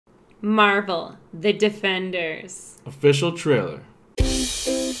Marvel, The Defenders. Official trailer.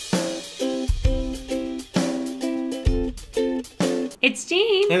 It's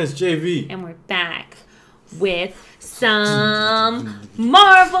Jean. And it's JV. And we're back with some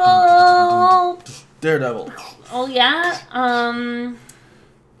Marvel. Daredevil. Oh, yeah?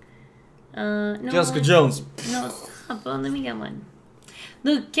 No. Jessica Jones. No, stop. Oh, let me get one.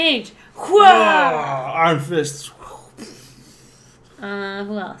 Luke Cage. Whoa! Iron Fist. Who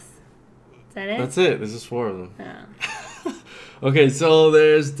else? Is that it? That's it. There's just 4 of them. Oh. Okay, so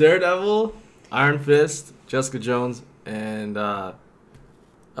there's Daredevil, Iron Fist, Jessica Jones, and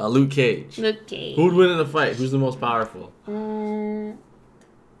Luke Cage. Luke Cage. Who would win in a fight? Who's the most powerful?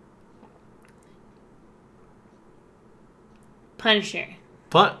 Punisher.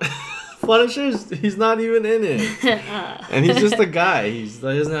 Punisher's, he's not even in it. And he's just a guy. He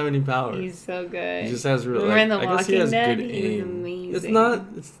doesn't have any powers. He's so good. He just has real. Remember in The I guess he Walking has Dead? good He was aim.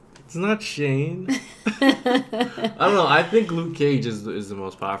 amazing. It's not Shane. I don't know. I think Luke Cage is the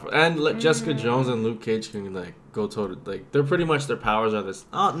most powerful, and Jessica Jones and Luke Cage can like go toe to they're pretty much their powers are this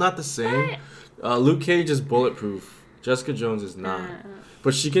not the same. Luke Cage is bulletproof. Jessica Jones is not,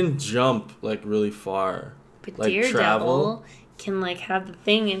 but she can jump like really far. But like Daredevil travel. can like have the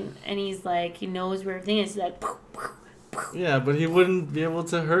thing and he's like he knows where everything is. He's like, Yeah, but he wouldn't be able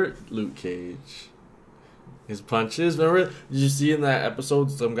to hurt Luke Cage. His punches. Remember? Did you see in that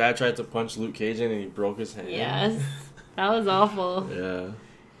episode some guy tried to punch Luke Cage in and he broke his hand? yes, that was awful. Yeah.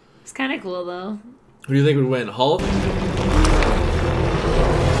 It's kind of cool though. Who do you think would win? Hulk?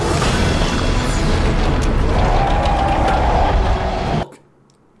 Hulk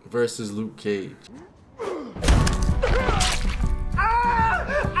versus Luke Cage.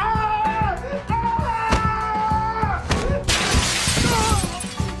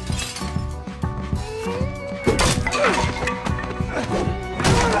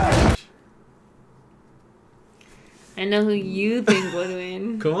 I know who you think would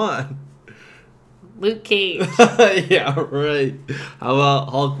win. Come on. Luke Cage. Yeah, right. How about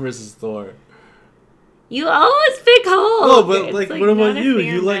Hulk versus Thor? You always pick Hulk. No, but It's like, what about not a you?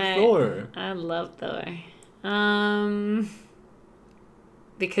 fair You like bet. Thor. I love Thor.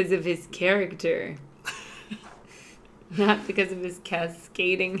 Because of his character. Not because of his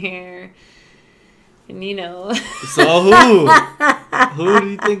cascading hair. And you know. So who? Who do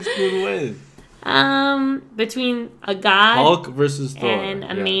you think would win? Between a god Hulk versus Thor. and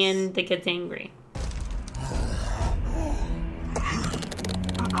a man that gets angry.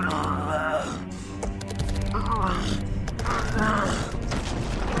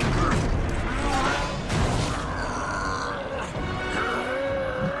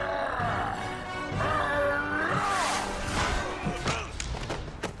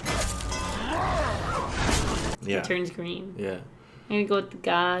 Yeah. It turns green. Yeah. I'm gonna go with the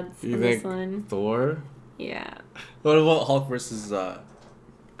gods You on think this one. Thor? Yeah. What about Hulk versus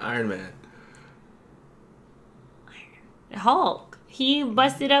Iron Man? Hulk. He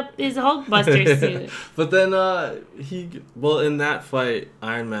busted up his Hulkbuster suit. But then in that fight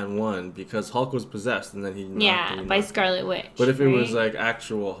Iron Man won because Hulk was possessed and then he knocked Yeah, him by out. Scarlet Witch. But if it right? was like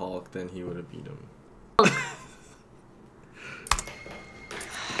actual Hulk, then he would have beat him.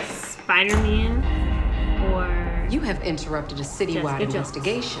 Spider-Man or You have interrupted a citywide Jessica Jones.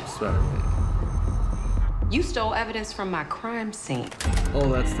 investigation. Spider-Man. You stole evidence from my crime scene.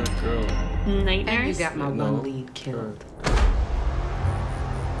 Oh, that's that girl. Night And you Nurse. got my No. one lead killed.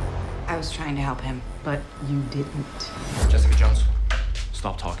 I was trying to help him. But you didn't. Jessica Jones,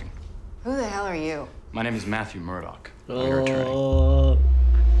 stop talking. Who the hell are you? My name is Matthew Murdock. I'm your attorney. Oh,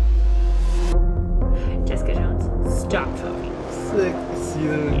 Jessica Jones. Stop talking. sick. See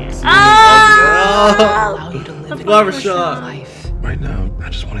them. Yeah. See Oh! Allow you to live a Barbershop. life. Right now, I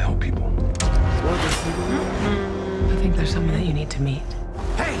just want to help people. I think there's someone that you need to meet.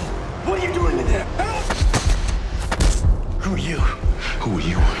 Hey, what are you doing in there? Who are you? Who are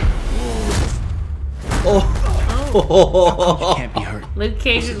you? Oh. You can't be hurt. Luke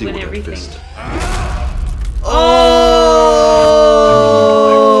Cage What's the would deal win with that everything. fist?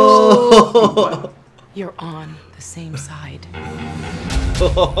 Oh. You're on the same side.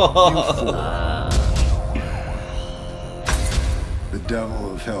 The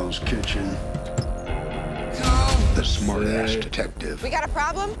devil of Hell's Kitchen. The smart-ass detective. We got a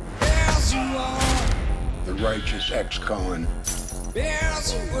problem? The righteous ex-con.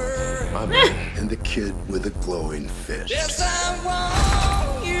 And the kid with a glowing fist.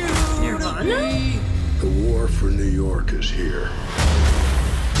 Nirvana? The war for New York is here.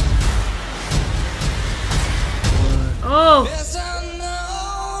 Oh,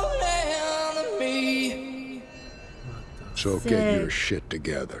 So Sick. get your shit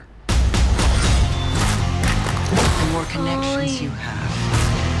together. The more connections you have,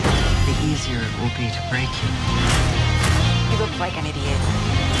 the easier it will be to break you. You look like an idiot.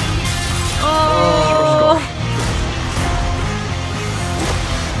 Oh.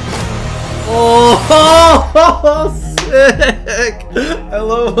 Oh, sick! I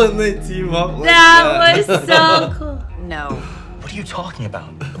love when they team up like That that. was so cool. No. What are you talking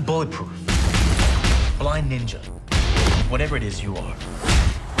about? Bulletproof. Blind ninja. Whatever it is you are.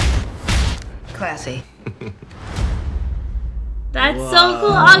 Classy. That's so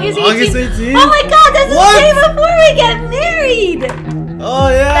cool. August 18th. August 18th? Oh my god, that's What? the day before we get married. Oh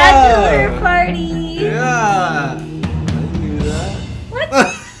yeah! Bachelor party. Yeah! I knew that.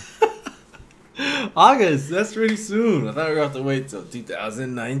 What? August, that's pretty soon. I thought we were going to have to wait till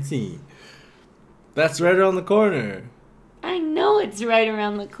 2019. That's right around the corner. I know it's right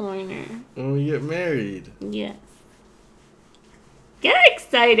around the corner. When we get married. Yes. Get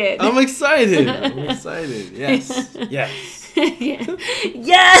excited. I'm excited. I'm excited. Yes. Yes.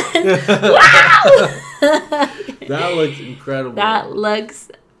 Yes. Wow. That looks incredible. That looks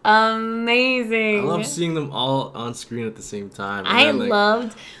amazing. I love seeing them all on screen at the same time. And I then, like,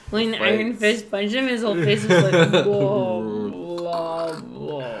 loved when fights. Iron Fist punched him. His whole face was like, whoa, blah,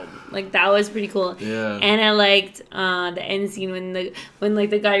 blah. Like that was pretty cool. Yeah. And I liked the end scene when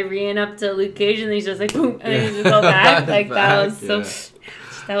the guy ran up to Luke Cage and he's just like, boom, and then he just go back. Like that was so.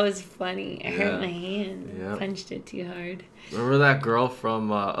 That was funny. I hurt my hand. Yeah. Punched it too hard. Remember that girl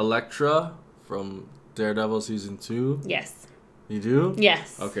from Elektra from Daredevil season 2? Yes. You do?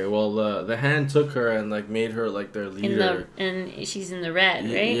 Yes. Okay, well the hand took her and like made her like their leader. And she's in the red,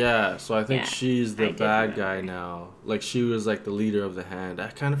 right? Yeah, so I think she's the I did bad remember. guy now. Like she was like the leader of the hand. I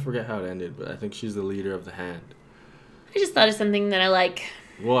kind of forget how it ended, but I think she's the leader of the hand. I just thought of something that I like.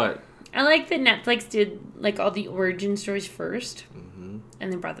 What? I like that Netflix did like all the origin stories first,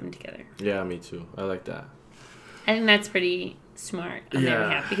 and then brought them together. Yeah, me too. I like that. I think that's pretty smart on their Yeah.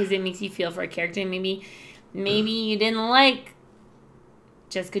 behalf because it makes you feel for a character. And maybe you didn't like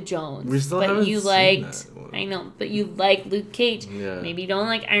Jessica Jones, We still but haven't you seen liked. that one. I know, but you like Luke Cage. Yeah. Maybe you don't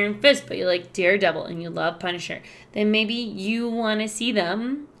like Iron Fist, but you like Daredevil and you love Punisher. Then maybe you want to see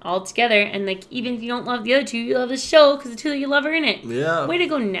them all together, and like even if you don't love the other two, you love the show because the two that you love are in it. Yeah. Way to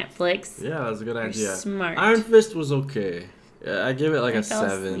go, Netflix. Yeah, that's a good idea. smart. Iron Fist was okay. Yeah, I give it like I a fell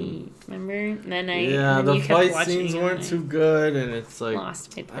 7. asleep, remember? And then Yeah, then the you kept fight watching scenes and weren't I too good, and it's like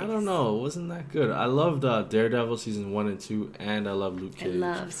lost my place. I don't know, it wasn't that good. I loved Daredevil season 1 and 2, and I love Luke I Cage.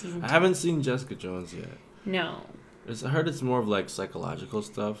 love season 2. I haven't seen Jessica Jones yet. No. I heard it's more of like psychological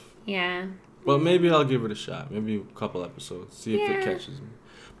stuff, Yeah. but maybe I'll give it a shot. Maybe a couple episodes, see if it Yeah. catches me.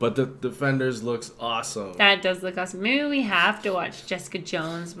 But the Defenders looks awesome. That does look awesome. Maybe we have to watch Jessica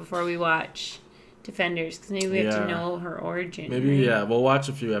Jones before we watch Defenders, because maybe we have to Yeah. know her origin. Maybe right? yeah, we'll watch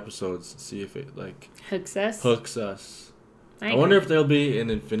a few episodes, see if it like Hooks us. hooks us. I wonder if there'll be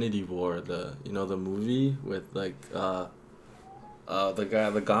an Infinity War, the movie with like the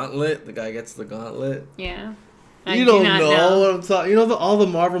gauntlet. The guy gets the gauntlet. Yeah. You don't know what I'm talking. You know, all the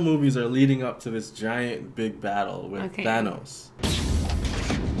Marvel movies are leading up to this giant big battle with Okay. Thanos.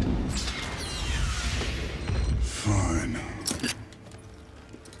 Fine.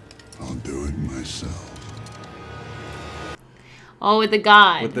 I'll do it myself. Oh, with the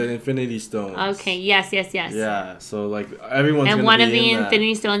god. With the Infinity Stones. Okay. Yes. Yeah. So like everyone's And gonna one be of the in that.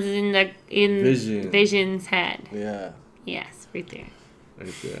 Infinity Stones is in Vision. Vision's head. Yeah. Yes, right there.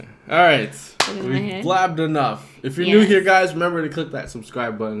 Right there. All right. Look at We my head. blabbed enough. If you're new Yes. here, guys, remember to click that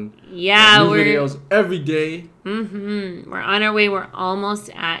subscribe button. Yeah, New we're videos every day. We're on our way. We're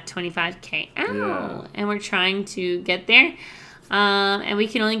almost at 25K. Ow! Yeah. And we're trying to get there. And we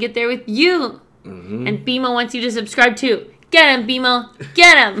can only get there with you. Mm-hmm. And BMO wants you to subscribe too. Get him, BMO.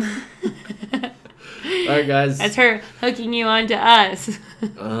 Get him. All right, guys. That's her hooking you onto us. Uh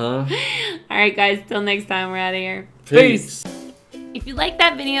huh. All right, guys. Till next time, we're out of here. Peace. If you like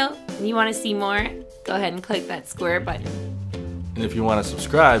that video and you want to see more, go ahead and click that square button. And if you want to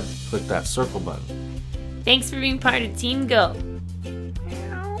subscribe, click that circle button. Thanks for being part of Team Go.